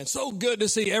It's so good to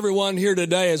see everyone here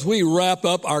today as we wrap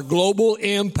up our Global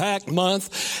Impact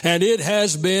Month, and it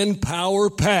has been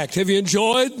power-packed. Have you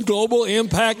enjoyed Global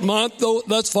Impact Month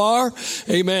thus far?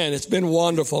 Amen. It's been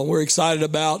wonderful. We're excited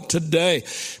about today.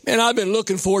 And I've been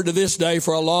looking forward to this day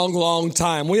for a long, long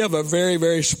time. We have a very,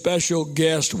 very special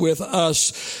guest with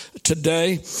us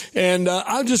today, and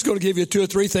I'm just going to give you 2 or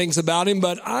 3 things about him,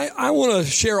 but I want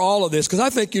to share all of this because I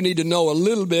think you need to know a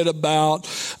little bit about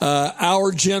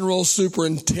our General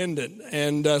Superintendent.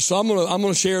 And so I'm going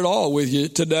to share it all with you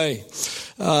today.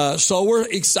 So we're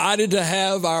excited to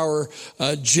have our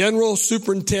General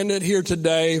Superintendent here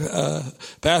today,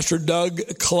 Pastor Doug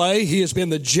Clay. He has been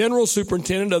the General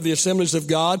Superintendent of the Assemblies of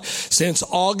God since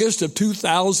August of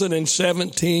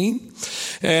 2017,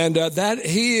 and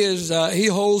he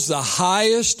holds the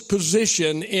highest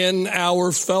position in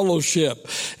our fellowship,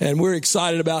 and we're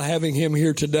excited about having him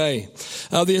here today.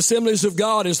 The Assemblies of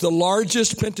God is the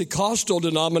largest Pentecostal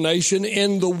denomination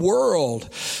in the world.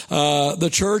 The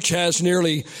church has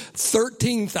nearly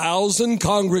 13,000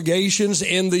 congregations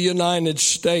in the United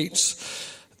States.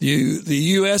 The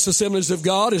U.S. Assemblies of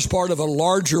God is part of a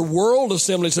larger World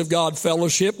Assemblies of God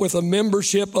fellowship with a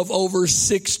membership of over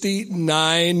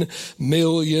 69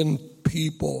 million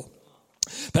people.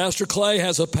 Pastor Clay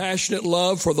has a passionate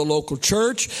love for the local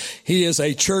church. He is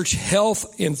a church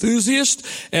health enthusiast,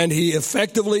 and he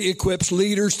effectively equips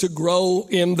leaders to grow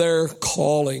in their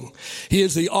calling. He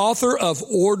is the author of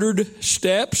Ordered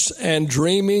Steps and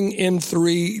Dreaming in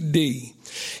 3D.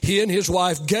 He and his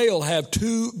wife, Gail, have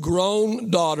 2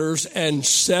 grown daughters and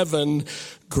 7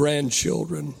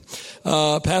 grandchildren.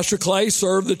 Pastor Clay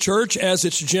served the church as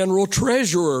its general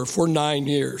treasurer for 9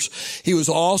 years. He was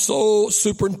also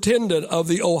superintendent of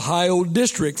the Ohio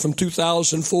district from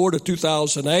 2004 to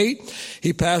 2008.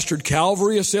 He pastored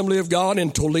Calvary Assembly of God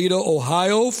in Toledo,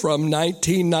 Ohio from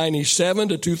 1997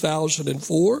 to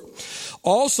 2004.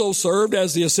 Also served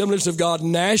as the Assemblies of God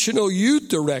National Youth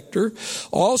Director,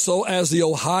 also as the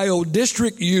Ohio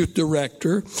District Youth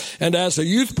Director, and as a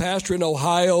youth pastor in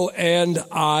Ohio and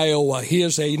Iowa. He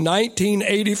is a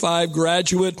 1985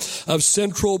 graduate of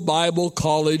Central Bible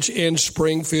College in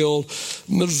Springfield,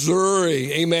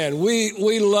 Missouri. Amen.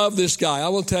 We love this guy. I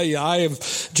will tell you, I have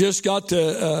just got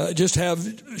to just have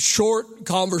short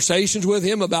conversations with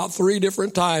him about 3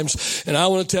 different times, and I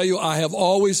want to tell you, I have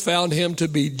always found him to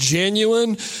be genuine,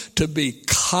 to be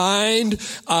kind.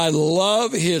 I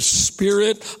love his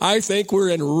spirit. I think we're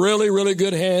in really, really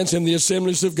good hands in the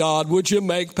Assemblies of God. Would you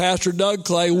make Pastor Doug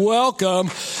Clay welcome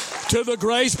to the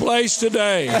Grace Place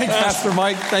today? Thanks, Pastor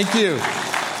Mike. Thank you.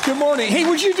 Good morning. Hey,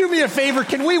 would you do me a favor?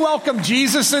 Can we welcome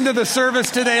Jesus into the service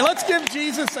today? Let's give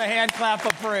Jesus a hand clap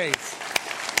of praise.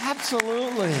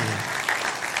 Absolutely.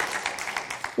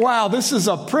 Wow, this is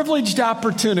a privileged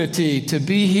opportunity to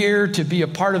be here, to be a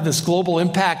part of this Global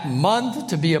Impact Month,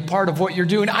 to be a part of what you're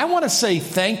doing. I want to say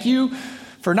thank you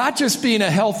for not just being a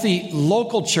healthy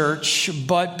local church,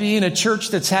 but being a church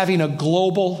that's having a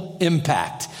global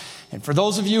impact. And for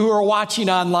those of you who are watching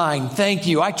online, thank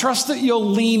you. I trust that you'll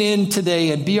lean in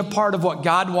today and be a part of what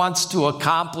God wants to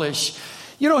accomplish.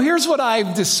 You know, here's what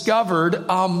I've discovered.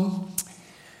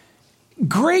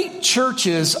 Great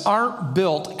churches aren't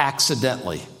built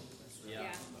accidentally.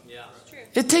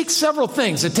 It takes several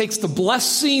things. It takes the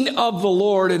blessing of the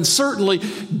Lord, and certainly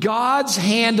God's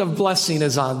hand of blessing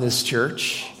is on this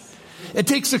church. It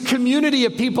takes a community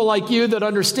of people like you that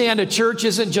understand a church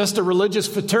isn't just a religious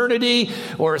fraternity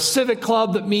or a civic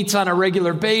club that meets on a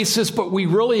regular basis, but we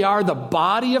really are the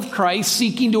body of Christ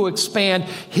seeking to expand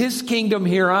His kingdom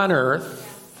here on earth.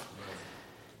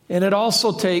 And it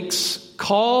also takes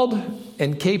called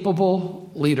and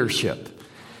capable leadership.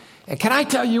 And can I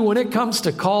tell you, when it comes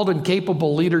to called and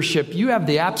capable leadership, you have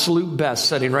the absolute best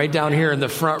sitting right down here in the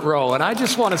front row. And I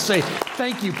just want to say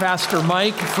thank you, Pastor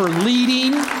Mike, for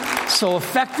leading so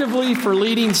effectively, for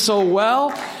leading so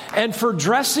well, and for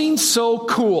dressing so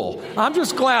cool. I'm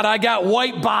just glad I got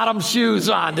white bottom shoes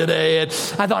on today. And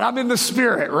I thought I'm in the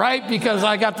spirit, right? Because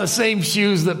I got the same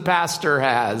shoes that Pastor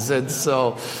has. And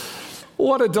so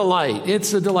what a delight.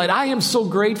 It's a delight. I am so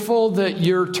grateful that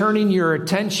you're turning your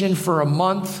attention for a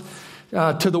month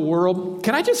to the world.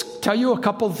 Can I just tell you a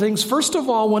couple of things? First of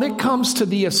all, when it comes to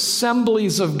the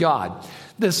Assemblies of God,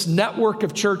 this network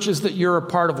of churches that you're a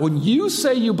part of, when you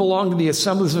say you belong to the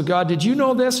Assemblies of God, did you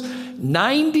know this?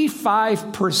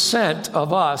 95%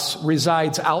 of us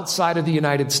resides outside of the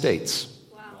United States.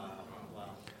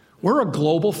 We're a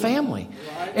global family.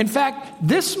 In fact,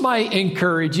 this might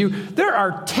encourage you. There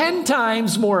are 10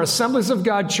 times more Assemblies of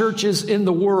God churches in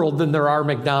the world than there are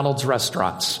McDonald's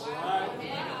restaurants.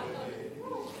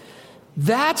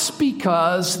 That's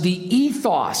because the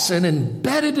ethos and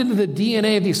embedded into the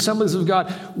DNA of the Assemblies of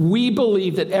God, we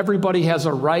believe that everybody has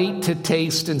a right to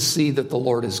taste and see that the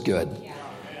Lord is good.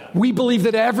 We believe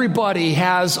that everybody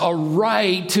has a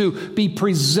right to be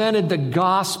presented the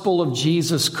gospel of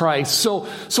Jesus Christ. So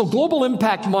Global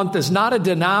Impact Month is not a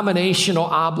denominational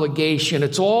obligation.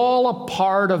 It's all a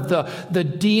part of the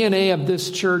DNA of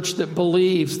this church that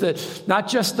believes that not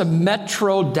just the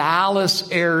Metro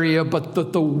Dallas area, but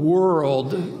that the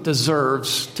world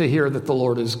deserves to hear that the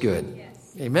Lord is good.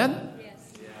 Yes. Amen?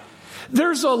 Yes.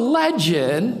 There's a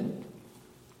legend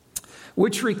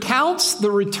which recounts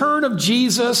the return of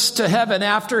Jesus to heaven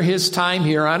after his time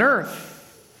here on earth.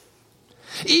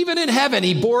 Even in heaven,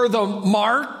 he bore the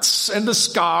marks and the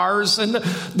scars and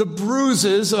the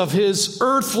bruises of his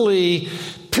earthly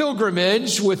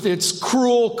pilgrimage with its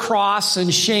cruel cross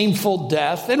and shameful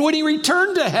death. And when he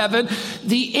returned to heaven,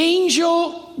 the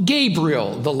angel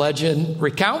Gabriel, the legend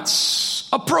recounts,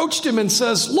 approached him and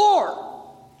says, "Lord,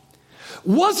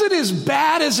 was it as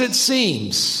bad as it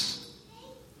seems?"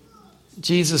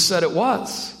 Jesus said it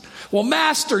was. "Well,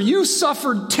 Master, you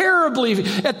suffered terribly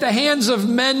at the hands of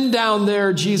men down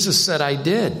there." Jesus said, "I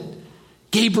did."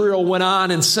 Gabriel went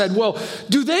on and said, "Well,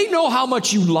 do they know how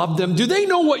much you love them? Do they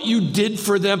know what you did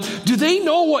for them? Do they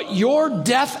know what your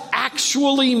death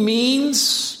actually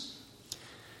means?"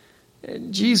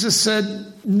 And Jesus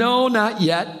said, "No, not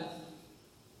yet.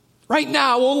 Right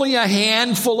now, only a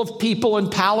handful of people in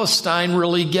Palestine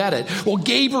really get it." Well,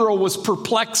 Gabriel was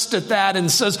perplexed at that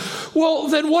and says, "Well,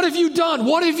 then what have you done?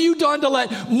 What have you done to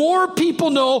let more people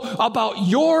know about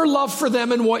your love for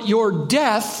them and what your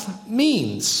death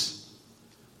means?"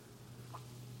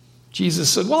 Jesus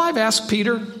said, "Well, I've asked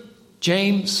Peter,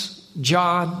 James,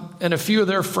 John, and a few of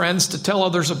their friends to tell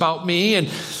others about me, and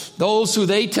those who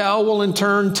they tell will in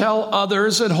turn tell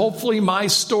others, and hopefully my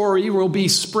story will be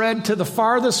spread to the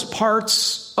farthest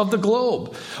parts of the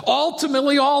globe.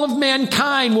 Ultimately, all of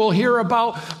mankind will hear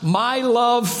about my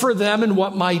love for them and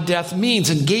what my death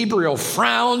means." And Gabriel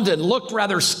frowned and looked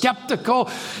rather skeptical.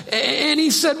 And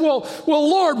he said, well,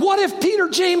 Lord, what if Peter,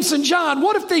 James, and John,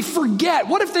 what if they forget?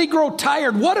 What if they grow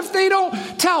tired? What if they don't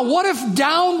tell? What if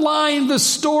downline the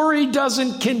story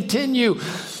doesn't continue?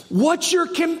 What's your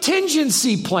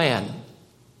contingency plan?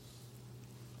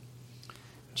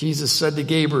 Jesus said to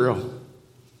Gabriel,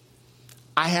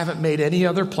 "I haven't made any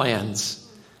other plans.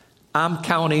 I'm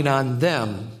counting on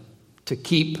them to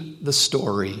keep the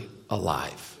story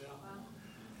alive."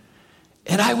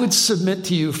 And I would submit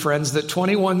to you, friends, that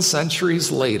 21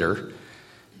 centuries later,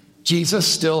 Jesus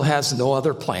still has no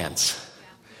other plans.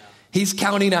 He's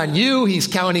counting on you, he's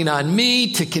counting on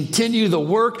me to continue the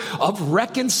work of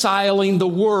reconciling the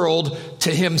world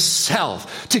to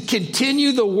himself, to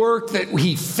continue the work that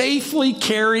he faithfully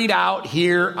carried out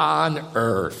here on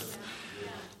earth.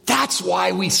 That's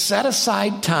why we set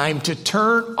aside time to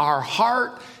turn our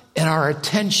heart and our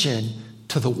attention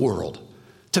to the world,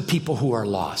 to people who are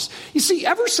lost. You see,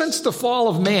 ever since the fall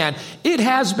of man, it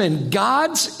has been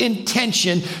God's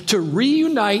intention to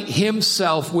reunite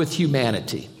himself with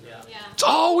humanity. It's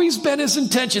always been his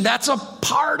intention. That's a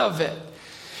part of it.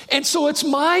 And so it's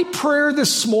my prayer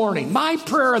this morning, my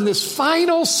prayer on this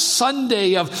final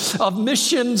Sunday of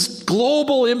Missions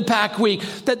Global Impact Week,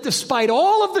 that despite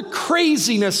all of the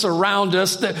craziness around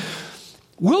us, that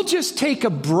we'll just take a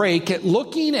break at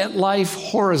looking at life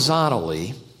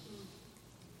horizontally,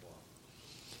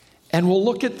 and we'll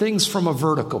look at things from a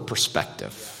vertical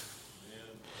perspective.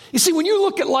 You see, when you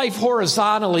look at life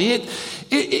horizontally,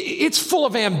 it's full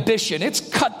of ambition. It's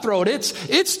cutthroat.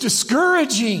 It's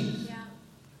discouraging. Yeah.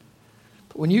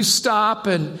 But when you stop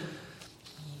and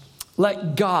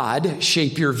let God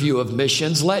shape your view of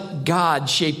missions, let God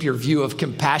shape your view of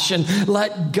compassion,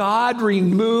 let God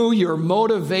renew your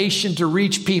motivation to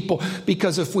reach people.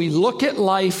 Because if we look at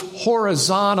life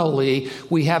horizontally,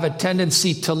 we have a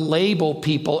tendency to label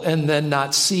people and then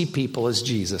not see people as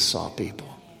Jesus saw people.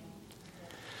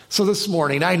 So this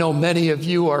morning, I know many of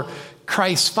you are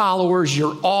Christ followers.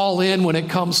 You're all in when it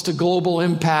comes to global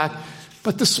impact.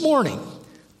 But this morning,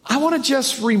 I want to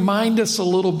just remind us a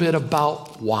little bit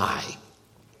about why.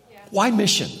 Why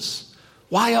missions?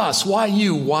 Why us? Why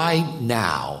you? Why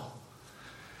now?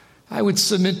 I would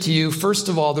submit to you, first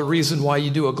of all, the reason why you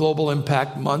do a Global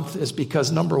Impact Month is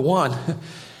because, number one,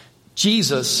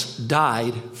 Jesus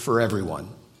died for everyone.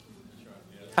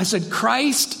 I said,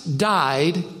 Christ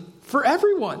died for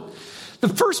everyone. The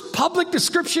first public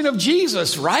description of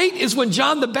Jesus, right, is when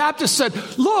John the Baptist said,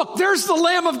 "Look, there's the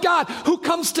Lamb of God who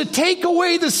comes to take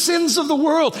away the sins of the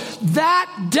world."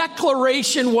 That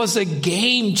declaration was a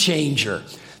game changer.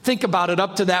 Think about it.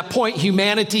 Up to that point,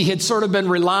 humanity had sort of been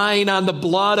relying on the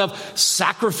blood of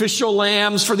sacrificial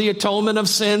lambs for the atonement of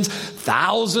sins.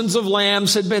 Thousands of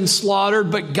lambs had been slaughtered,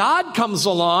 but God comes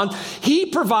along. He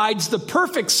provides the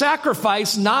perfect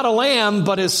sacrifice, not a lamb,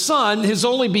 but his son, his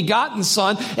only begotten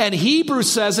son. And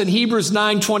Hebrews says in Hebrews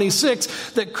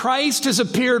 9:26 that Christ has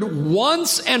appeared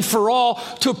once and for all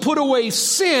to put away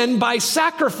sin by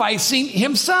sacrificing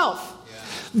himself.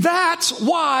 That's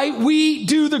why we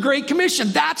do the Great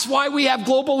Commission. That's why we have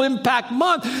Global Impact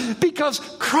Month, because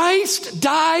Christ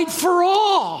died for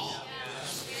all.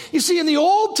 You see, in the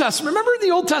Old Testament, remember in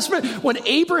the Old Testament when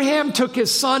Abraham took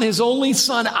his son, his only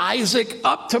son Isaac,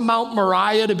 up to Mount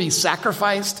Moriah to be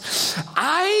sacrificed?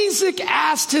 Isaac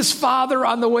asked his father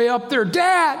on the way up there,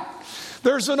 Dad,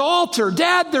 there's an altar.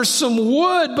 Dad, there's some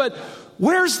wood, but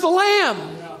where's the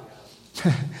lamb?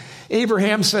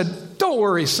 Abraham said, don't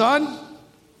worry, son.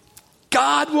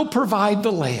 God will provide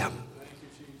the lamb.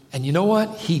 And you know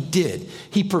what? He did.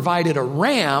 He provided a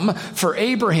ram for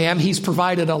Abraham. He's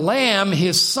provided a lamb,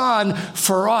 his son,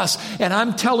 for us. And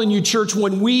I'm telling you, church,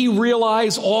 when we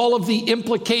realize all of the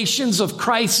implications of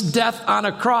Christ's death on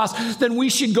a cross, then we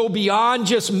should go beyond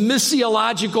just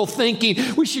missiological thinking.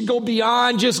 We should go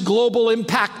beyond just global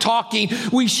impact talking.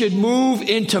 We should move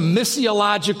into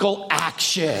missiological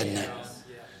action.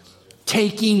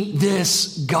 Taking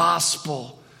this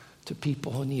gospel to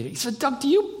people who need it. He said, Doug, do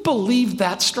you believe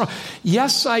that strong?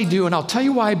 Yes, I do. And I'll tell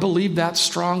you why I believe that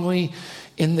strongly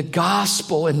in the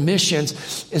gospel and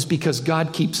missions is because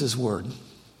God keeps his word.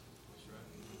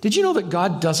 Did you know that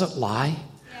God doesn't lie?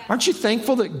 Aren't you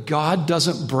thankful that God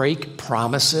doesn't break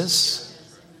promises?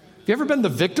 Have you ever been the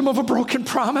victim of a broken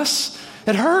promise?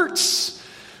 It hurts.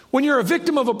 When you're a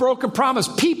victim of a broken promise,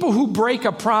 people who break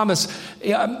a promise,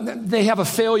 they have a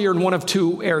failure in one of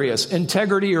two areas,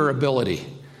 integrity or ability.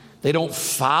 They don't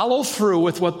follow through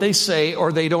with what they say,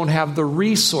 or they don't have the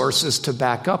resources to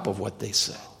back up of what they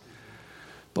say.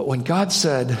 But when God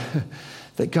said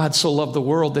that God so loved the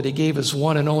world that he gave his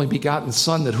one and only begotten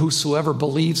son, that whosoever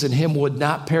believes in him would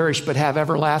not perish but have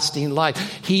everlasting life,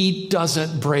 he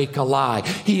doesn't break a lie.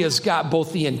 He has got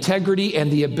both the integrity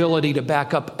and the ability to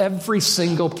back up every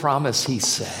single promise he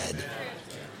said.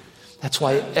 That's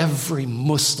why every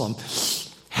Muslim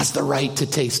has the right to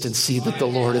taste and see that the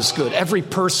Lord is good. Every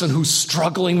person who's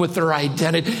struggling with their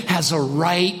identity has a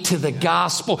right to the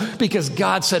gospel because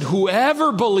God said,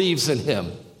 whoever believes in him.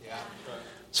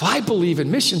 So I believe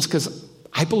in missions because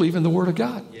I believe in the Word of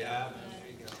God.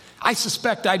 I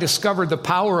suspect I discovered the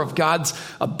power of God's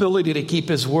ability to keep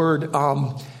his word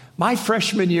my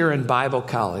freshman year in Bible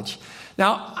college.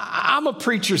 Now, I'm a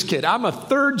preacher's kid. I'm a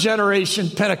third generation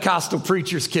Pentecostal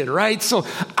preacher's kid, right? So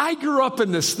I grew up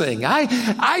in this thing.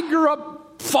 I grew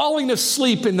up falling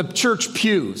asleep in the church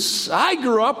pews. I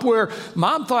grew up where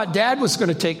mom thought dad was going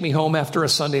to take me home after a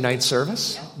Sunday night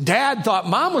service. Dad thought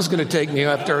mom was going to take me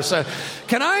after a Sunday.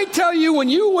 Can I tell you, when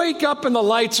you wake up and the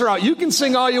lights are out, you can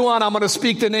sing all you want, I'm going to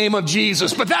speak the name of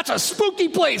Jesus, but that's a spooky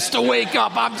place to wake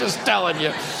up. I'm just telling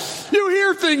you. You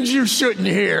hear things you shouldn't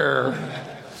hear.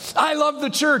 I love the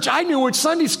church. I knew which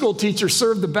Sunday school teacher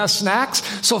served the best snacks.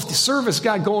 So if the service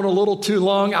got going a little too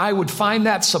long, I would find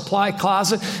that supply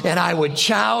closet and I would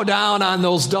chow down on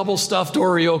those double stuffed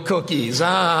Oreo cookies.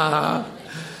 I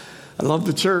love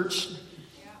the church.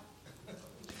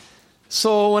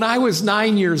 So when I was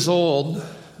 9 years old,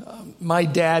 my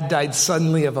dad died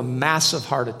suddenly of a massive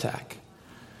heart attack.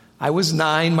 I was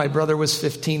 9, my brother was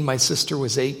 15, my sister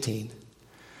was 18.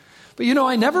 But you know,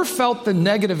 I never felt the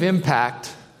negative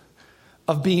impact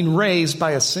of being raised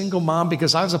by a single mom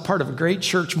because I was a part of a great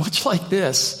church, much like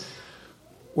this,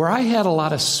 where I had a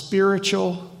lot of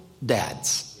spiritual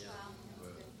dads.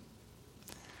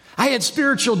 I had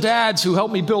spiritual dads who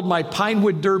helped me build my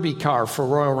Pinewood Derby car for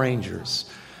Royal Rangers.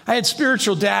 I had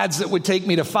spiritual dads that would take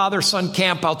me to father-son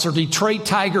campouts or Detroit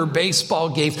Tiger baseball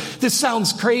games. This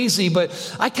sounds crazy,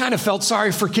 but I kind of felt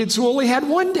sorry for kids who only had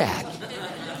one dad.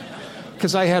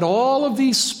 Because I had all of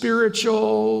these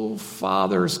spiritual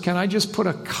fathers. Can I just put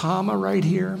a comma right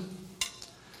here?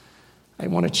 I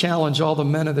want to challenge all the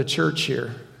men of the church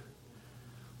here.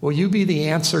 Will you be the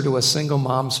answer to a single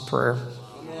mom's prayer?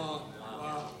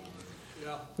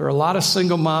 There are a lot of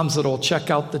single moms that will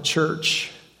check out the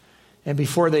church. And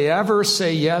before they ever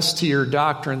say yes to your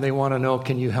doctrine, they want to know,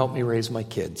 can you help me raise my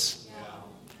kids?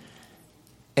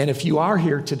 And if you are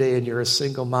here today and you're a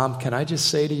single mom, can I just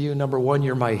say to you, number one,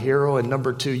 you're my hero, and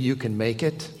number two, you can make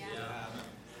it.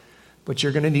 But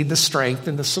you're going to need the strength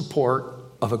and the support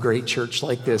of a great church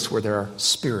like this where there are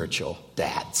spiritual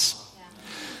dads.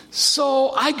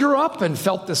 So I grew up and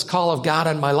felt this call of God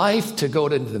on my life to go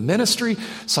into the ministry.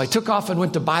 So I took off and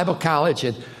went to Bible college.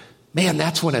 And Man,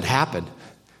 that's when it happened.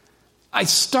 I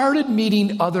started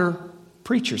meeting other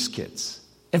preachers' kids.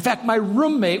 In fact, my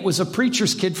roommate was a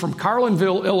preacher's kid from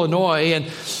Carlinville, Illinois,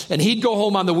 and he'd go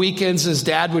home on the weekends. His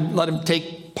dad would let him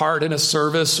take part in a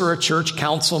service or a church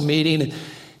council meeting. And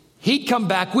he'd come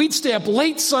back. We'd stay up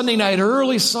late Sunday night,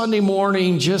 early Sunday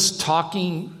morning, just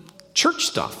talking church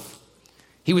stuff.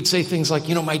 He would say things like,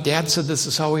 my dad said this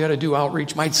is how we ought to do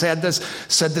outreach. My dad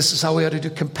said this is how we ought to do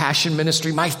compassion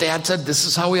ministry. My dad said this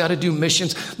is how we ought to do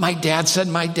missions. My dad said,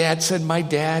 my dad said, my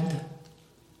dad.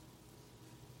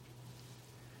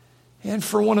 And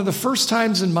for one of the first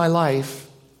times in my life,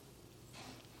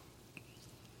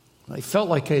 I felt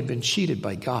like I had been cheated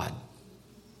by God.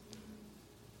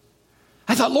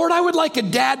 I thought, Lord, I would like a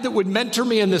dad that would mentor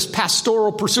me in this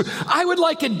pastoral pursuit. I would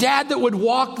like a dad that would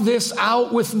walk this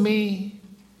out with me.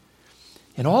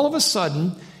 And all of a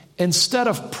sudden, instead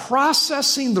of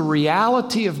processing the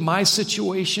reality of my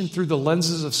situation through the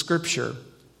lenses of Scripture,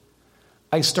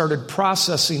 I started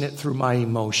processing it through my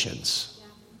emotions.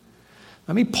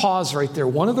 Let me pause right there.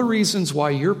 One of the reasons why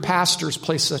your pastors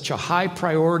place such a high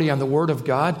priority on the Word of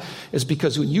God is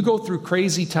because when you go through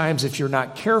crazy times, if you're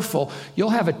not careful, you'll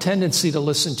have a tendency to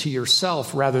listen to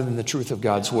yourself rather than the truth of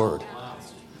God's Word.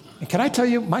 And can I tell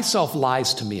you, myself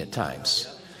lies to me at times.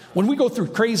 When we go through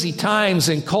crazy times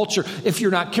in culture, if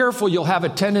you're not careful, you'll have a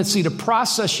tendency to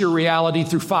process your reality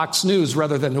through Fox News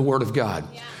rather than the Word of God,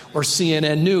 or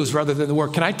CNN News rather than the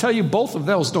Word. Can I tell you, both of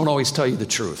those don't always tell you the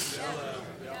truth.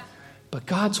 But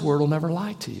God's Word will never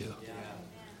lie to you.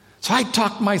 So I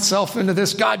talked myself into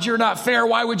this. God, you're not fair.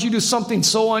 Why would you do something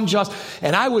so unjust?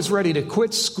 And I was ready to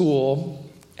quit school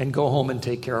and go home and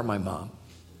take care of my mom.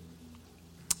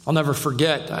 I'll never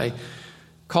forget. I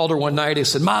called her one night. I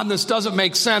said, Mom, this doesn't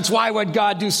make sense. Why would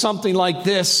God do something like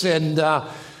this? And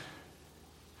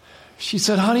she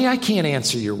said, honey, I can't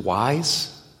answer your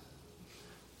whys,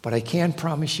 but I can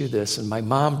promise you this. And my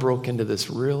mom broke into this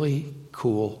really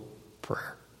cool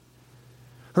prayer.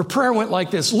 Her prayer went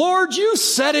like this: Lord, you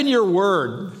said in your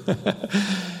word.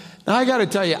 Now, I got to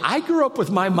tell you, I grew up with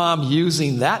my mom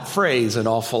using that phrase an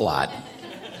awful lot.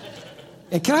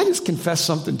 And can I just confess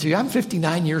something to you? I'm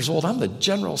 59 years old. I'm the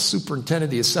General Superintendent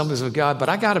of the Assemblies of God. But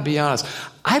I got to be honest,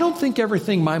 I don't think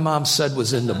everything my mom said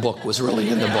was in the book was really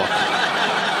in the book.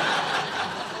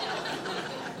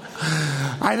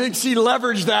 I think she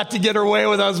leveraged that to get her way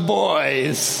with us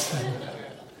boys.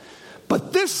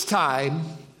 But this time,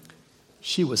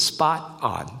 she was spot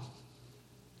on.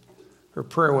 Her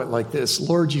prayer went like this: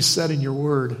 Lord, you said in your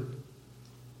word,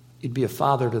 you'd be a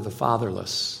father to the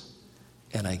fatherless.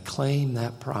 And I claim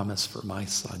that promise for my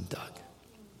son, Doug.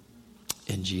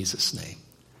 In Jesus' name.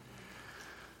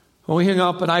 Well, we hung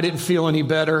up and I didn't feel any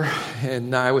better.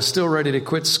 And I was still ready to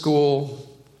quit school.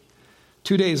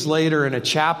 2 days later, in a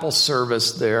chapel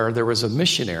service there was a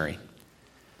missionary.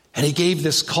 And he gave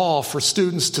this call for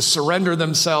students to surrender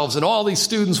themselves. And all these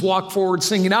students walked forward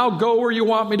singing, I'll go where you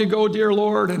want me to go, dear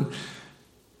Lord. And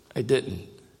I didn't.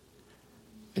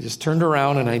 I just turned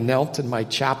around and I knelt in my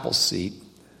chapel seat.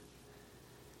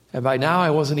 And by now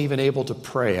I wasn't even able to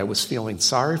pray. I was feeling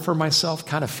sorry for myself,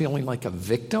 kind of feeling like a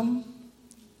victim,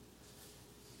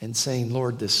 and saying,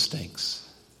 Lord, this stinks.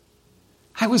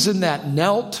 I was in that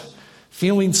knelt,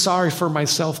 feeling sorry for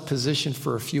myself position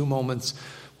for a few moments,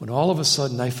 when all of a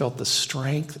sudden I felt the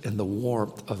strength and the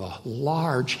warmth of a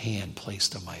large hand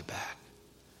placed on my back.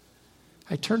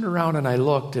 I turned around and I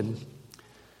looked, and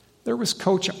there was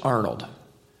Coach Arnold.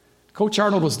 Coach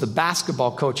Arnold was the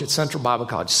basketball coach at Central Bible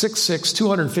College, 6'6",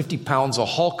 250 pounds, a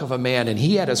hulk of a man, and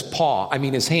he had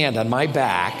his hand on my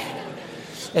back.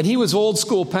 And he was old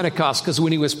school Pentecost, because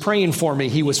when he was praying for me,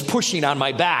 he was pushing on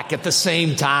my back at the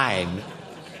same time.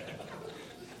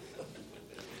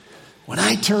 When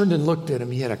I turned and looked at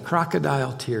him, he had a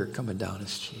crocodile tear coming down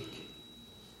his cheek.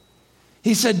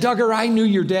 He said, Duggar, I knew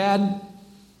your dad.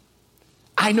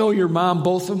 I know your mom.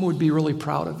 Both of them would be really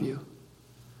proud of you.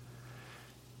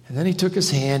 And then he took his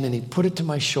hand and he put it to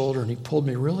my shoulder and he pulled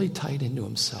me really tight into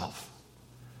himself.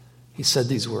 He said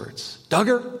these words: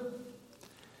 Duggar,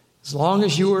 as long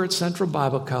as you are at Central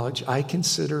Bible College, I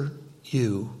consider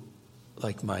you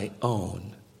like my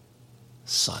own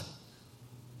son.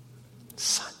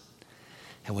 Son.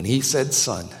 And when he said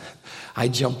son, I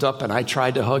jumped up and I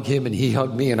tried to hug him and he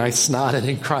hugged me and I snotted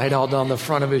and cried all down the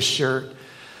front of his shirt.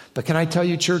 But can I tell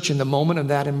you, church, in the moment of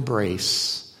that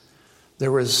embrace,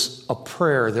 there was a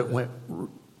prayer that went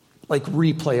like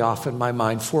replay off in my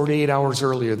mind. 48 hours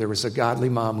earlier, there was a godly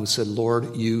mom who said,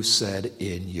 Lord, you said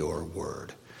in your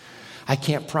word. I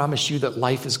can't promise you that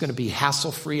life is going to be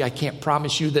hassle-free. I can't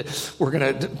promise you that we're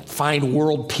going to find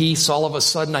world peace all of a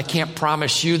sudden. I can't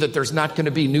promise you that there's not going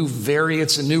to be new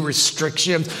variants and new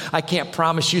restrictions. I can't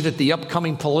promise you that the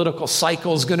upcoming political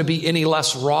cycle is going to be any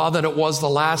less raw than it was the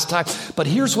last time. But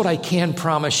here's what I can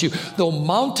promise you. Though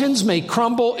mountains may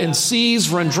crumble and seas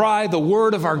run dry, the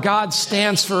word of our God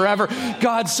stands forever.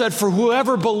 God said, for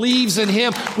whoever believes in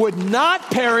him would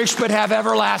not perish but have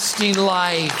everlasting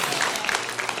life.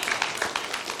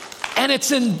 And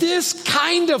it's in this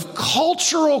kind of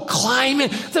cultural climate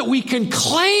that we can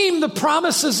claim the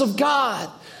promises of God,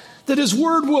 that his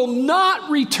word will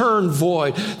not return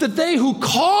void, that they who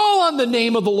call on the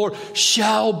name of the Lord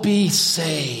shall be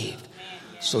saved.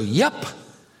 So,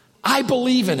 I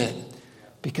believe in it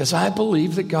because I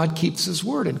believe that God keeps his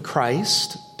word and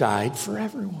Christ died for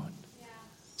everyone.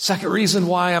 Second reason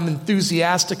why I'm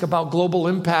enthusiastic about global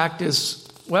impact is,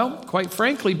 quite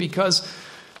frankly, because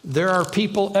there are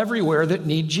people everywhere that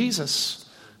need Jesus.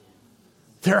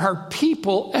 There are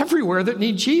people everywhere that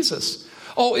need Jesus.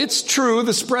 Oh, it's true,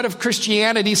 the spread of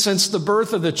Christianity since the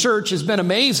birth of the church has been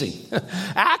amazing.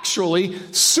 Actually,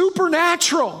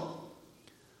 supernatural.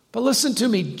 But listen to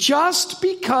me, just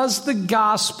because the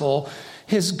gospel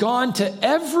has gone to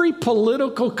every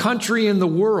political country in the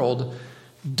world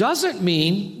doesn't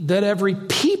mean that every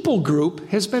people group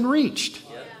has been reached.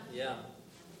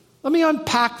 Let me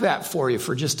unpack that for you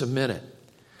for just a minute.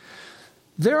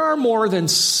 There are more than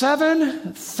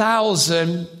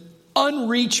 7,000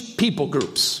 unreached people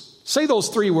groups. Say those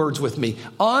three words with me.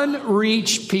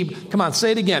 Unreached people. Come on,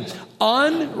 say it again.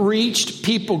 Unreached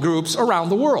people groups around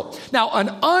the world. Now, an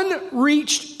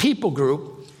unreached people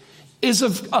group is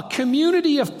a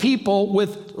community of people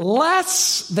with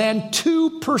less than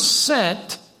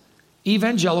 2%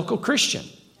 evangelical Christian.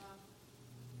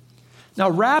 Now,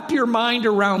 wrap your mind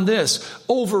around this.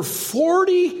 Over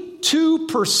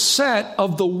 42%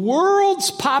 of the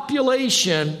world's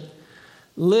population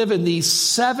live in these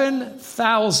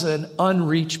 7,000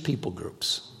 unreached people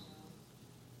groups.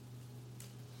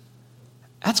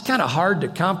 That's kind of hard to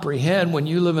comprehend when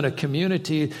you live in a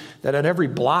community that at every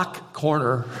block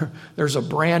corner, there's a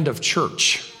brand of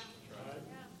church.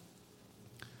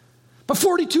 But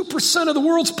 42% of the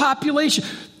world's population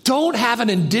don't have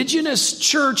an indigenous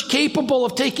church capable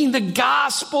of taking the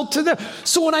gospel to them.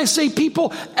 So when I say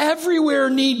people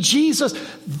everywhere need Jesus,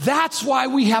 that's why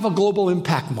we have a Global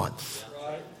Impact Month.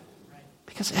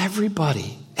 Because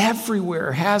everybody,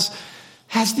 everywhere has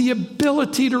the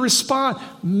ability to respond.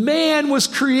 Man was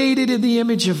created in the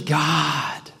image of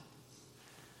God.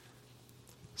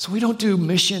 So we don't do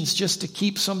missions just to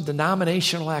keep some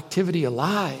denominational activity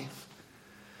alive.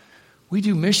 We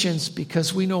do missions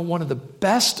because we know one of the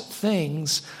best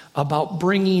things about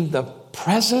bringing the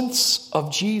presence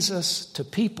of Jesus to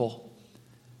people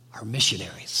are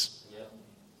missionaries.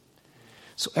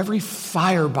 So every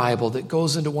fire Bible that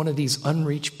goes into one of these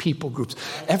unreached people groups,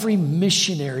 every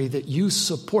missionary that you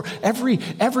support, every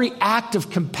act of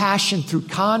compassion through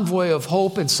Convoy of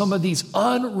Hope and some of these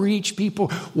unreached people,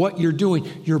 what you're doing,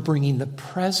 you're bringing the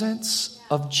presence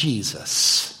of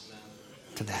Jesus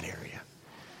to that area.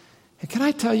 And can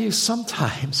I tell you,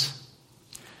 sometimes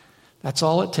that's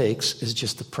all it takes is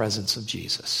just the presence of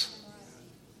Jesus.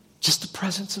 Just the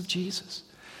presence of Jesus.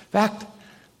 In fact,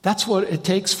 that's what it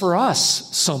takes for us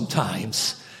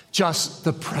sometimes, just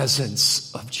the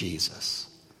presence of Jesus.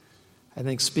 I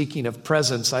think speaking of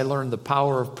presence, I learned the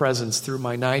power of presence through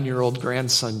my 9-year-old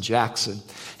grandson, Jackson.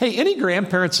 Hey, any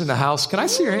grandparents in the house? Can I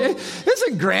see your hand?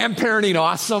 Isn't grandparenting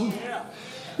awesome?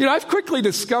 You know, I've quickly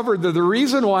discovered that the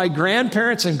reason why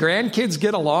grandparents and grandkids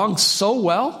get along so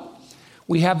well,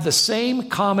 we have the same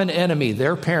common enemy,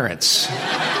 their parents.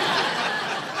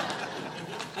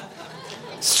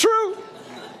 It's true.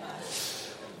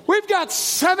 We've got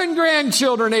 7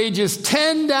 grandchildren, ages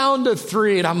 10 down to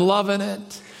 3, and I'm loving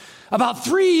it. About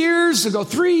 3 years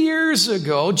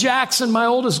ago, Jackson, my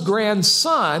oldest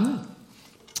grandson,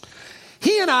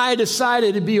 he and I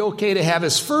decided it'd be okay to have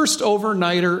his first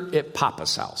overnighter at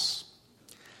Papa's house.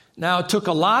 Now, it took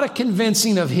a lot of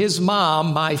convincing of his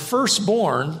mom, my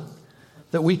firstborn,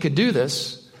 that we could do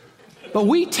this. But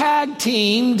we tag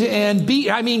teamed and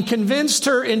convinced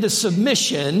her into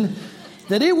submission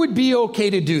that it would be okay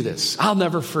to do this. I'll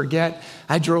never forget.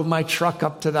 I drove my truck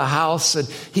up to the house and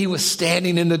he was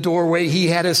standing in the doorway. He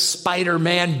had his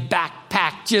Spider-Man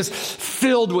backpack just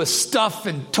filled with stuff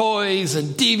and toys and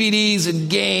DVDs and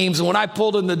games. And when I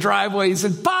pulled in the driveway, he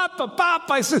said, Papa.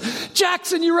 I said,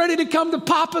 Jackson, you ready to come to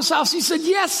Papa's house? He said,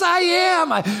 yes, I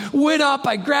am. I went up,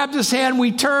 I grabbed his hand,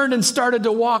 we turned and started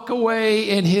to walk away.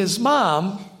 And his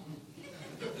mom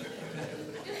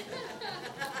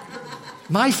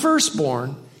My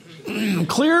firstborn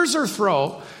clears her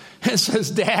throat and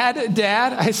says, Dad.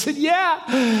 I said,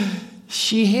 yeah.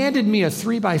 She handed me a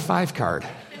 3x5 card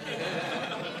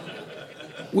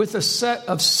with a set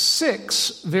of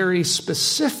 6 very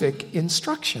specific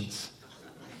instructions.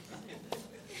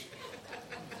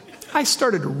 I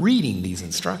started reading these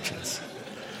instructions.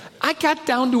 I got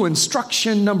down to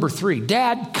instruction number 3,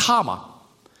 Dad, comma.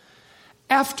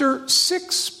 After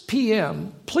 6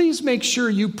 p.m., please make sure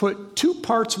you put 2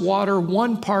 parts water,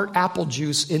 1 part apple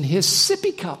juice in his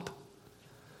sippy cup.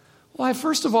 Why,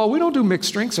 first of all, we don't do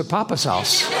mixed drinks at Papa's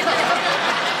house.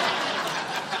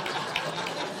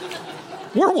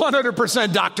 We're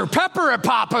 100% Dr. Pepper at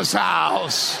Papa's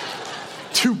house.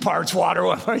 2 parts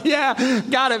water. Yeah,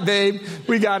 got it, babe.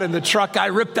 We got in the truck. I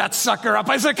ripped that sucker up.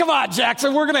 I said, come on,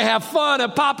 Jackson, we're going to have fun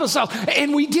at Papa's house.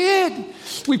 And we did.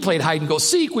 We played hide and go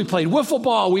seek. We played wiffle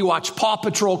ball. We watched Paw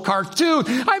Patrol cartoon.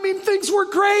 I mean, things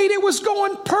were great. It was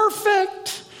going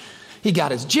perfect. He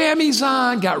got his jammies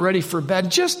on, got ready for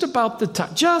bed just about the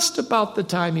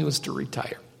time he was to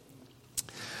retire.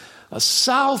 A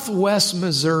southwest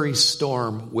Missouri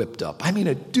storm whipped up. I mean,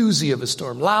 a doozy of a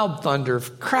storm. Loud thunder,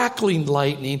 crackling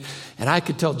lightning, and I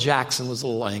could tell Jackson was a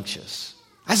little anxious.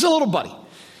 I said, little buddy,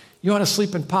 you want to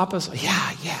sleep in Papa's?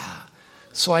 Yeah.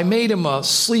 So I made him a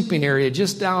sleeping area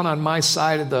just down on my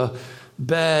side of the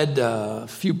bed, a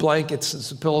few blankets and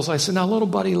some pillows. I said, now, little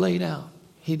buddy, lay down.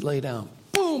 He'd lay down.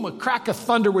 Boom, a crack of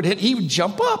thunder would hit. He would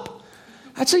jump up.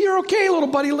 I'd say, you're okay, little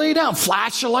buddy, lay down.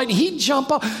 Flash of lightning. He'd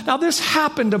jump up. Now, this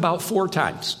happened about 4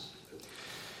 times.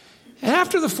 And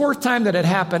after the 4th time that it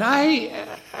happened,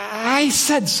 I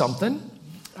said something.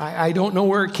 I don't know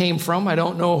where it came from. I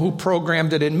don't know who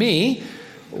programmed it in me.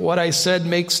 What I said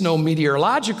makes no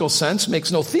meteorological sense,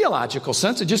 makes no theological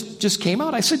sense. It just came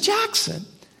out. I said, Jackson,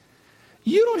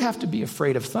 you don't have to be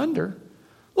afraid of thunder.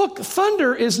 Look,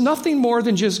 thunder is nothing more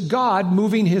than just God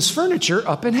moving his furniture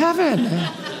up in heaven.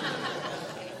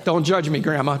 Don't judge me,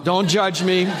 Grandma. Don't judge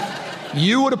me.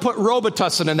 You would have put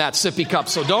Robitussin in that sippy cup,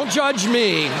 so don't judge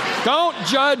me. Don't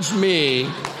judge me.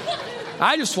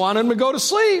 I just wanted him to go to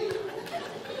sleep.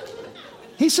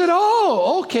 He said,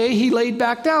 oh, okay. He laid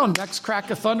back down. Next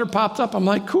crack of thunder popped up. I'm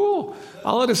like, cool.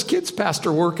 I'll let his kids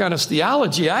pastor work on his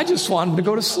theology. I just want him to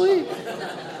go to sleep.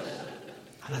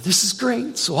 I thought, this is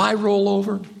great. So I roll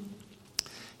over.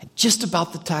 And just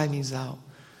about the time he's out,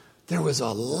 there was a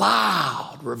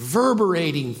loud,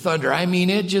 reverberating thunder. I mean,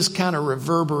 it just kind of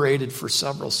reverberated for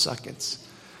several seconds.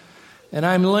 And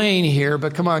I'm laying here,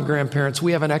 but come on, grandparents,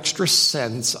 we have an extra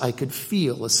sense. I could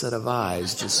feel a set of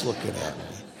eyes just looking at me.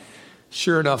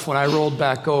 Sure enough, when I rolled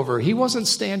back over, he wasn't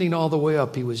standing all the way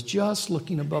up. He was just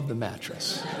looking above the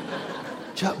mattress.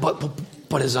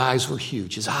 But his eyes were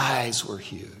huge. His eyes were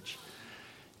huge.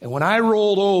 And when I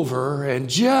rolled over, and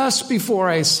just before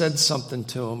I said something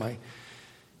to him,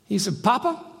 he said,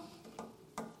 Papa,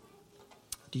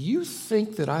 do you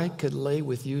think that I could lay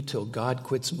with you till God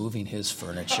quits moving his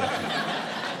furniture?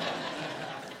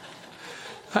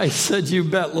 I said, you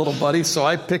bet, little buddy. So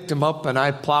I picked him up and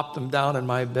I plopped him down in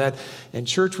my bed. And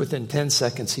church, within 10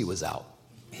 seconds, he was out.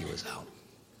 He was out.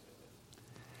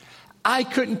 I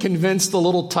couldn't convince the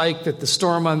little tyke that the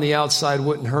storm on the outside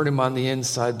wouldn't hurt him on the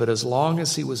inside. But as long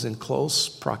as he was in close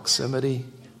proximity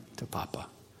to Papa,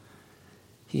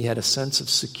 he had a sense of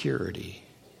security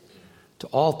to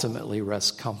ultimately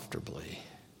rest comfortably.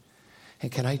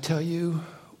 And can I tell you,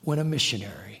 when a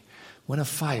missionary, when a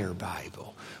Fire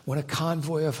Bible, when a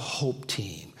Convoy of Hope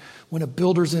team, when a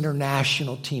Builders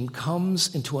International team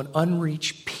comes into an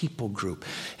unreached people group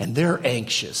and they're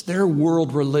anxious, their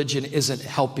world religion isn't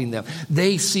helping them.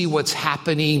 They see what's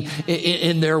happening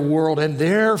in their world and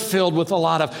they're filled with a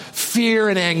lot of fear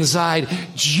and anxiety.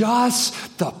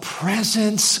 Just the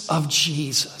presence of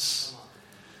Jesus.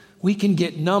 We can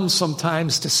get numb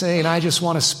sometimes to saying, I just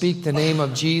want to speak the name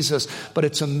of Jesus. But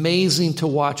it's amazing to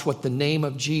watch what the name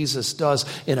of Jesus does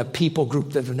in a people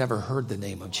group that have never heard the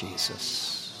name of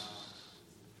Jesus.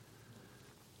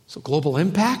 So global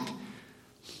impact,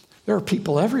 there are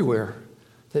people everywhere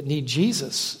that need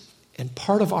Jesus. And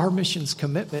part of our mission's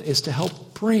commitment is to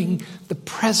help bring the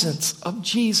presence of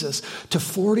Jesus to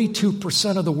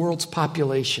 42% of the world's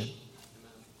population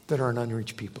that are an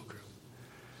unreached people group.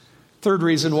 Third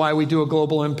reason why we do a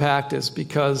global impact is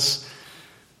because,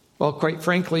 well, quite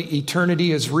frankly,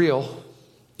 eternity is real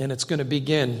and it's going to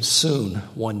begin soon,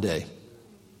 one day.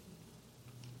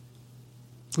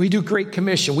 We do Great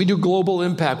Commission. We do global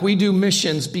impact. We do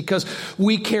missions because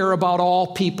we care about all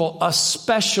people,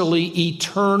 especially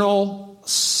eternal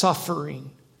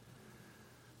suffering.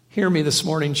 Hear me this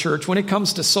morning, church. When it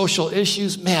comes to social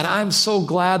issues, man, I'm so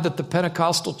glad that the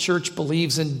Pentecostal church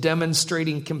believes in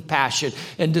demonstrating compassion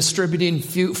and distributing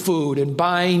food and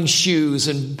buying shoes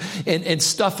and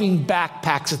stuffing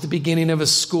backpacks at the beginning of a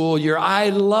school year. I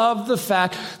love the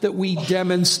fact that we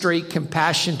demonstrate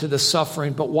compassion to the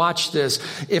suffering. But watch this.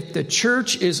 If the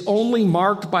church is only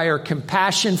marked by our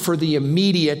compassion for the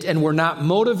immediate and we're not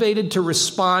motivated to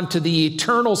respond to the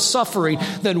eternal suffering,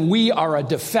 then we are a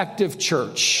defective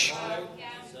church.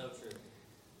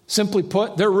 Simply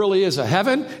put, there really is a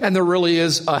heaven and there really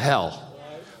is a hell.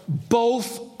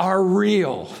 Both are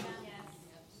real.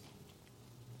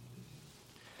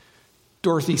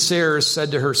 Dorothy Sayers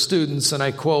said to her students, and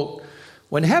I quote,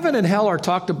 "When heaven and hell are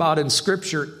talked about in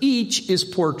Scripture, each is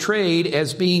portrayed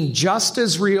as being just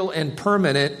as real and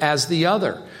permanent as the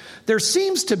other. There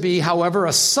seems to be, however,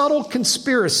 a subtle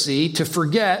conspiracy to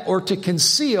forget or to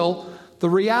conceal the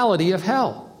reality of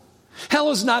hell.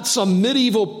 Hell is not some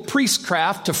medieval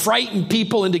priestcraft to frighten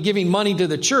people into giving money to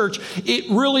the church. It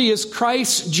really is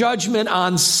Christ's judgment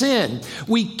on sin.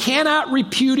 We cannot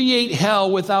repudiate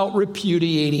hell without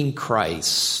repudiating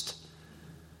Christ."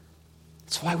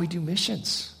 That's why we do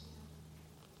missions.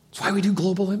 That's why we do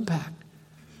global impact.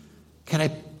 Can I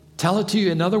tell it to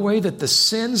you another way? That the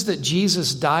sins that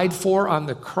Jesus died for on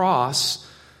the cross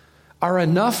are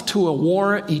enough to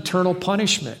warrant eternal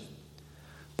punishment.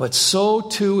 But so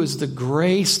too is the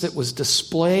grace that was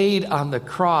displayed on the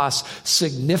cross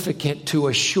significant to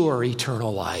assure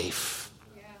eternal life.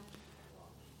 Yeah.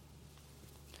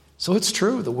 So it's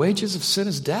true, the wages of sin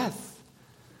is death.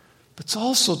 But it's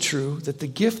also true that the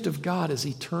gift of God is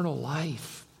eternal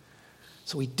life.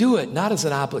 So we do it not as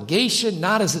an obligation,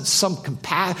 not as some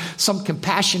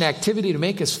compassion activity to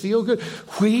make us feel good.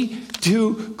 We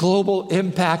do global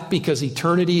impact because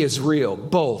eternity is real,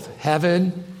 both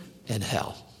heaven and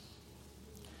hell.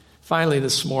 Finally,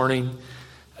 this morning,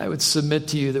 I would submit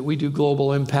to you that we do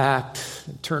global impact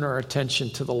and turn our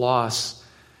attention to the lost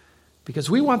because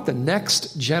we want the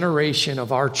next generation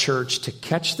of our church to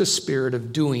catch the spirit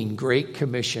of doing Great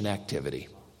Commission activity.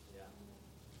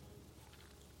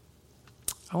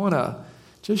 I want to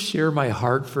just share my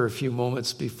heart for a few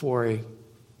moments before I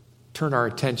turn our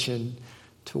attention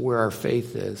to where our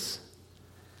faith is.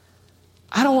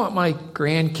 I don't want my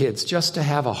grandkids just to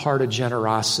have a heart of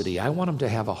generosity. I want them to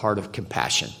have a heart of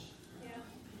compassion. Yeah.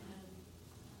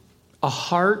 A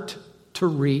heart to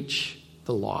reach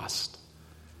the lost.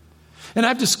 And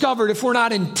I've discovered if we're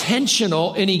not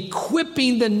intentional in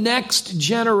equipping the next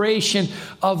generation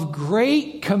of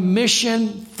Great Commission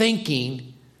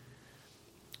thinking,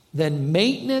 then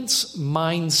maintenance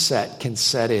mindset can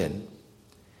set in.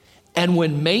 And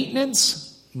when maintenance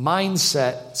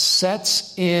mindset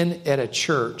sets in at a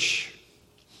church,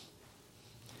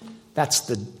 that's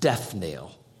the death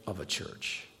knell of a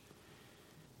church.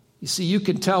 You see, you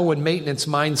can tell when maintenance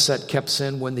mindset kicks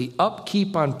in when the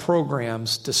upkeep on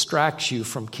programs distracts you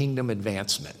from kingdom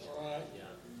advancement.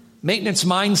 Maintenance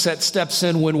mindset steps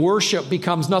in when worship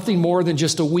becomes nothing more than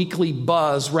just a weekly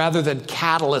buzz rather than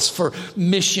catalyst for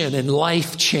mission and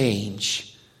life change.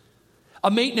 A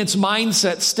maintenance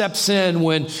mindset steps in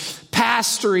when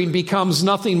pastoring becomes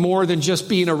nothing more than just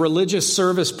being a religious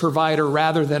service provider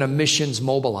rather than a missions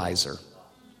mobilizer.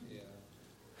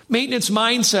 Maintenance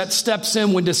mindset steps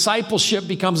in when discipleship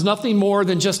becomes nothing more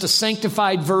than just a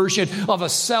sanctified version of a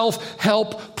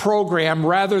self-help program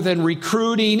rather than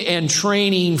recruiting and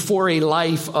training for a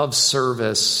life of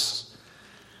service.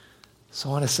 So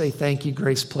I want to say thank you,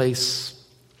 Grace Place,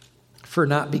 for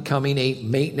not becoming a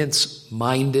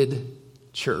maintenance-minded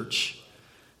church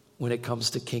when it comes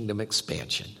to kingdom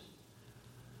expansion.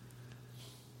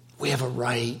 We have a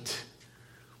right.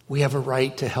 We have a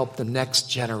right to help the next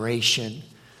generation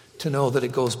to know that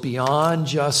it goes beyond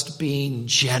just being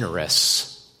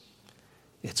generous.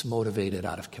 It's motivated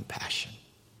out of compassion.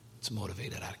 It's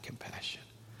motivated out of compassion.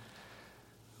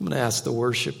 I'm going to ask the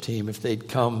worship team if they'd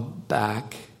come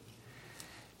back.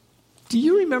 Do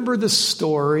you remember the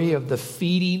story of the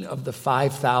feeding of the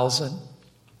 5,000?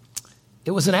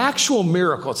 It was an actual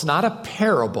miracle. It's not a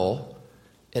parable.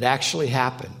 It actually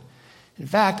happened. In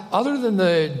fact, other than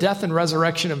the death and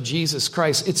resurrection of Jesus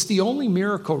Christ, it's the only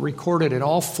miracle recorded in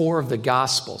all 4 of the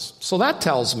Gospels. So that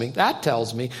tells me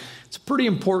it's a pretty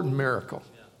important miracle.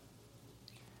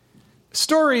 The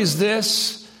story is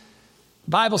this.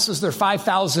 The Bible says there are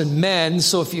 5,000 men,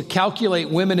 so if you calculate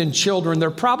women and children,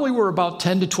 there probably were about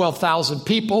 10 to 12,000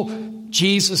 people.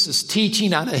 Jesus is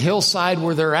teaching on a hillside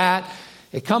where they're at.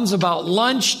 It comes about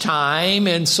lunchtime,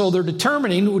 and so they're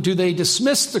determining, do they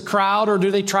dismiss the crowd or do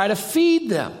they try to feed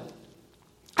them?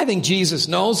 I think Jesus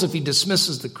knows if he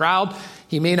dismisses the crowd,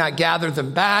 He may not gather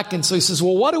them back. And so he says,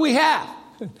 well, what do we have?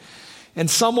 And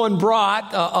someone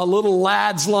brought a little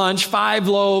lad's lunch, 5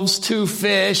 loaves, 2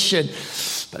 fish.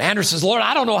 But Andrew says, Lord,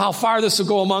 I don't know how far this will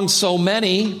go among so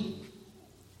many.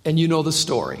 And you know the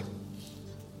story.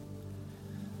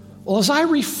 Well, as I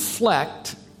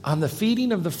reflect on the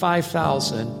feeding of the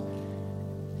 5,000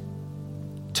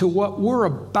 to what we're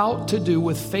about to do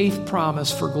with Faith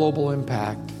Promise for Global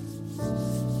Impact,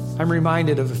 I'm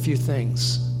reminded of a few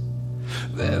things.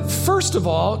 First of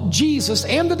all, Jesus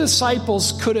and the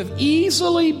disciples could have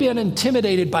easily been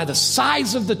intimidated by the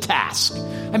size of the task.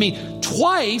 I mean,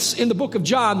 twice in the book of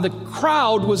John, the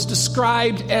crowd was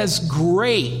described as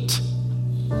great.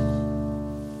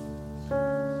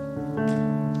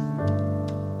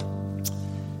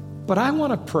 But I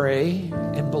want to pray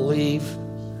and believe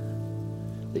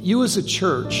that you as a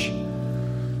church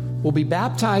will be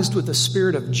baptized with the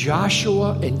spirit of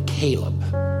Joshua and Caleb,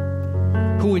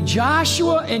 who when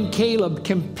Joshua and Caleb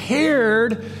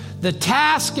compared the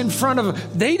task in front of them,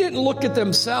 they didn't look at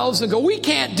themselves and go, we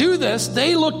can't do this.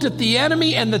 They looked at the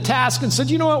enemy and the task and said,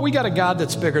 you know what? We got a God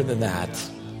that's bigger than that.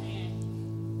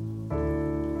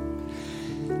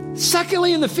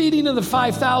 Secondly, in the feeding of the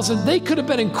 5,000, they could have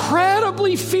been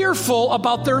incredibly fearful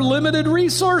about their limited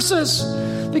resources.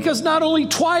 Because not only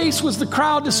twice was the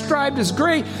crowd described as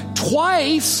great,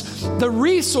 twice the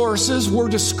resources were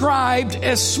described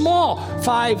as small.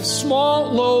 5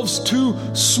 small loaves,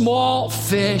 2 small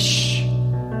fish.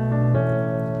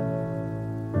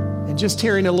 And just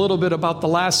hearing a little bit about the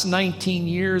last 19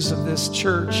 years of this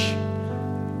church,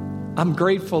 I'm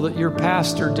grateful that your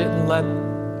pastor didn't let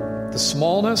the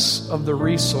smallness of the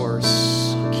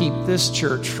resource keep this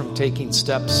church from taking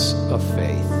steps of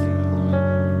faith.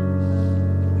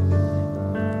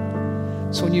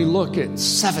 So when you look at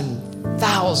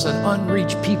 7,000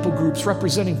 unreached people groups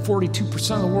representing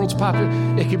 42% of the world's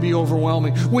population, it can be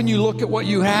overwhelming. When you look at what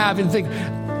you have and think,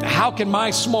 how can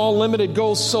my small limited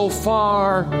go so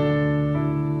far?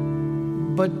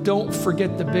 But don't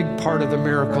forget the big part of the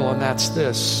miracle, and that's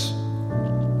this.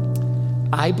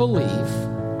 I believe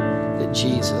that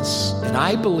Jesus, and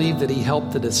I believe that he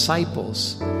helped the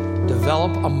disciples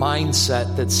develop a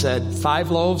mindset that said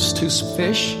 5 loaves, 2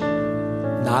 fish,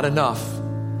 not enough.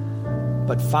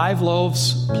 But 5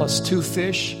 loaves plus 2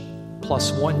 fish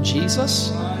plus 1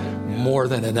 Jesus, more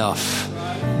than enough.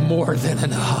 More than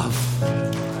enough.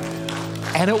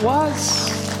 And it was.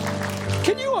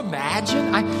 Can you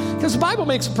imagine? Because the Bible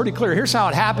makes it pretty clear. Here's how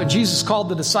it happened. Jesus called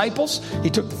the disciples. He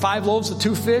took the 5 loaves, the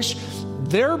 2 fish.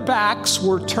 Their backs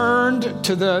were turned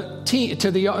to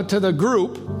the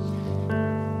group.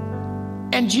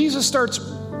 And Jesus starts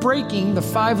breaking the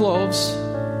 5 loaves,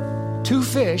 2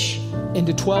 fish,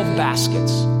 into 12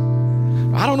 baskets.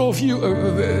 I don't know if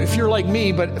you're like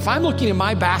me, but if I'm looking in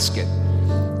my basket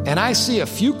and I see a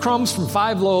few crumbs from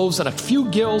 5 loaves and a few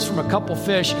gills from a couple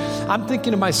fish, I'm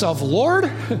thinking to myself, Lord,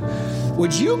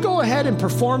 would you go ahead and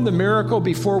perform the miracle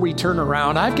before we turn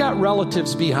around? I've got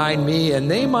relatives behind me and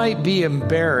they might be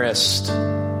embarrassed.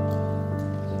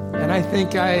 And I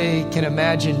think I can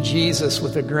imagine Jesus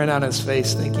with a grin on his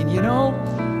face thinking, you know,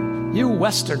 you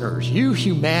Westerners, you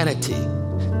humanity,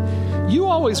 you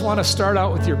always want to start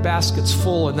out with your baskets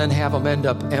full and then have them end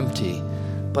up empty.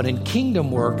 But in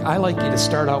kingdom work, I like you to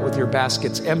start out with your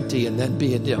baskets empty and then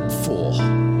be end up full.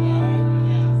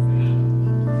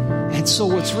 And so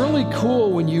what's really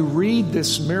cool when you read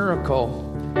this miracle,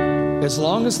 as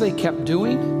long as they kept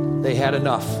doing, they had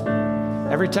enough.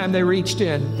 Every time they reached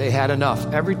in, they had enough.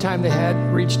 Every time they had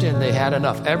reached in, they had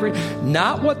enough.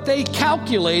 Not what they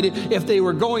calculated. If they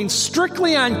were going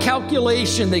strictly on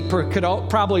calculation, they could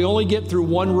probably only get through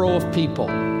 1 row of people.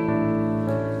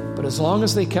 But as long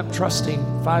as they kept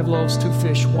trusting 5 loaves, 2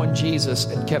 fish, 1 Jesus,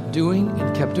 and kept doing,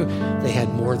 they had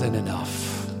more than enough.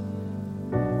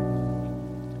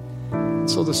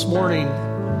 So this morning,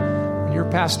 when your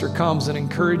pastor comes and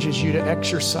encourages you to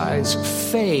exercise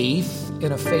faith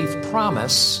in a faith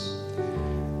promise,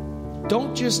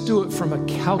 don't just do it from a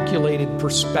calculated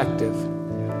perspective.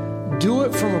 Do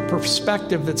it from a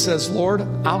perspective that says, Lord,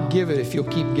 I'll give it if you'll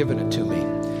keep giving it to me.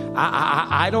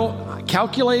 I don't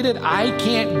calculate it. I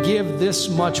can't give this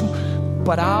much,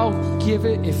 but I'll give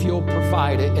it if you'll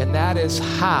provide it. And that is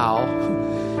how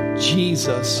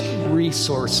Jesus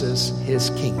resources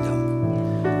his kingdom.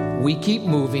 We keep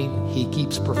moving, he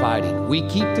keeps providing. We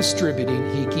keep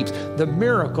distributing, he keeps. The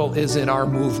miracle is in our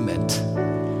movement.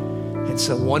 And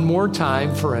so one more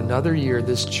time for another year,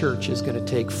 this church is going to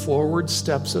take forward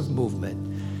steps of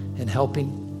movement in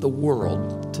helping the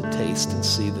world to taste and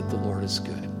see that the Lord is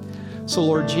good. So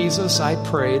Lord Jesus, I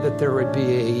pray that there would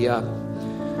be a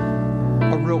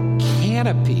real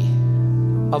canopy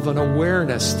of an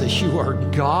awareness that you are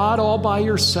God all by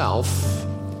yourself,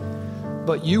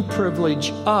 but you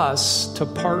privilege us to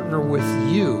partner with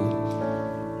you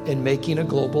in making a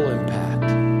global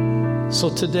impact. So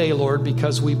today, Lord,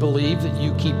 because we believe that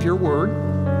you keep your word,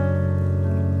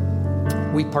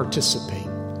 we participate.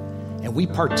 And we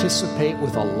participate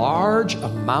with a large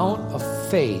amount of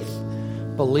faith,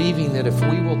 believing that if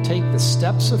we will take the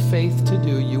steps of faith to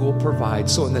do, you will provide.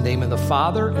 So in the name of the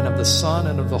Father, and of the Son,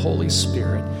 and of the Holy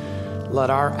Spirit, let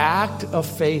our act of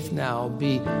faith now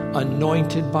be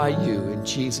anointed by you. In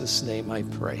Jesus' name I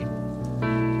pray.